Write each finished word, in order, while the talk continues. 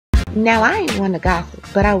Now, I ain't one to gossip,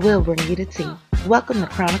 but I will bring you the tea. Welcome to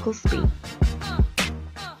Chronicles Speak.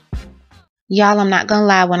 Y'all, I'm not gonna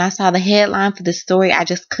lie, when I saw the headline for this story, I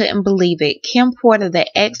just couldn't believe it. Kim Porter, the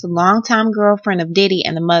ex-longtime girlfriend of Diddy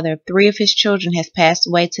and the mother of 3 of his children, has passed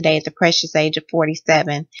away today at the precious age of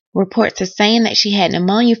 47. Reports are saying that she had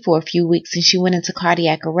pneumonia for a few weeks and she went into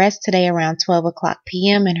cardiac arrest today around 12 o'clock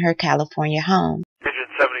p.m. in her California home. Agent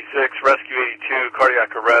 76, Rescue 82,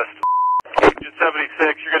 cardiac arrest. Agent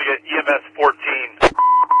 76, you're going to get EMS 14.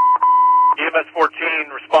 EMS 14,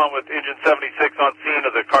 respond with Agent 76 on scene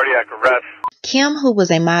of the cardiac arrest. Kim, who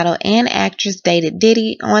was a model and actress, dated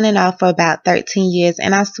Diddy on and off for about 13 years,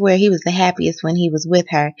 and I swear he was the happiest when he was with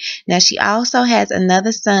her. Now, she also has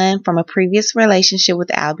another son from a previous relationship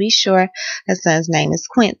with Al B. Shore. Her son's name is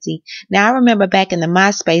Quincy. Now, I remember back in the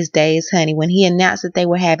MySpace days, honey, when he announced that they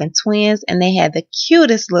were having twins, and they had the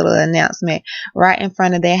cutest little announcement right in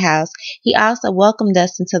front of their house. He also welcomed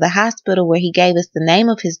us into the hospital where he gave us the name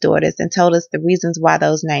of his daughters and told us the reasons why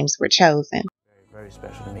those names were chosen. Very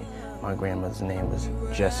special to me. My grandmother's name was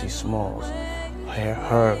Jessie Smalls.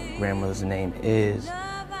 Her grandmother's name is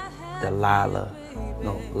Lila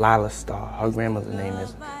Star. Her grandmother's name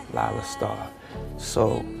is Lila Star.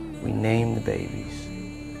 So we named the babies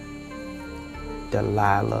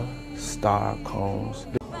Delilah Star Combs.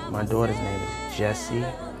 My daughter's name is Jessie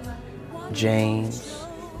James.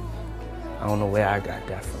 I don't know where I got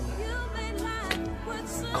that from.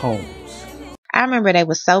 Combs. I remember they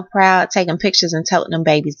were so proud, taking pictures and toting them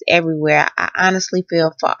babies everywhere. I honestly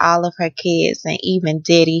feel for all of her kids and even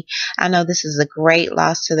Diddy. I know this is a great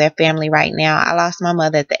loss to their family right now. I lost my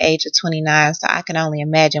mother at the age of 29, so I can only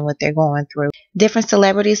imagine what they're going through. Different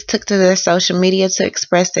celebrities took to their social media to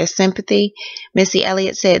express their sympathy. Missy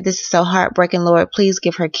Elliott said, "This is so heartbreaking, Lord. Please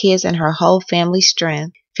give her kids and her whole family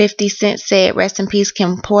strength." 50 Cent said, "Rest in peace,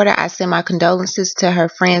 Kim Porter. I send my condolences to her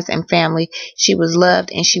friends and family. She was loved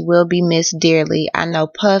and she will be missed dearly. I know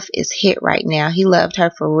Puff is hit right now. He loved her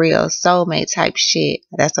for real. Soulmate type shit."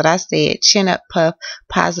 That's what I said. Chin up, Puff.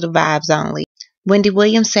 Positive vibes only. Wendy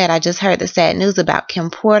Williams said, "I just heard the sad news about Kim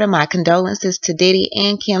Porter. My condolences to Diddy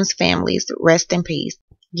and Kim's families. Rest in peace."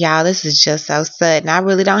 Y'all, this is just so sudden. I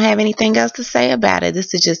really don't have anything else to say about it.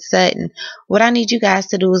 This is just sudden. What I need you guys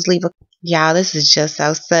to do is leave a... Y'all, this is just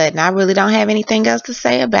so sudden. I really don't have anything else to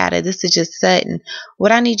say about it. This is just sudden.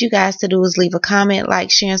 What I need you guys to do is leave a comment,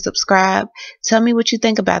 like, share, and subscribe. Tell me what you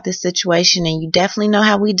think about this situation, and you definitely know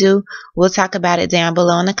how we do. We'll talk about it down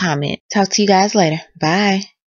below in the comment. Talk to you guys later. Bye.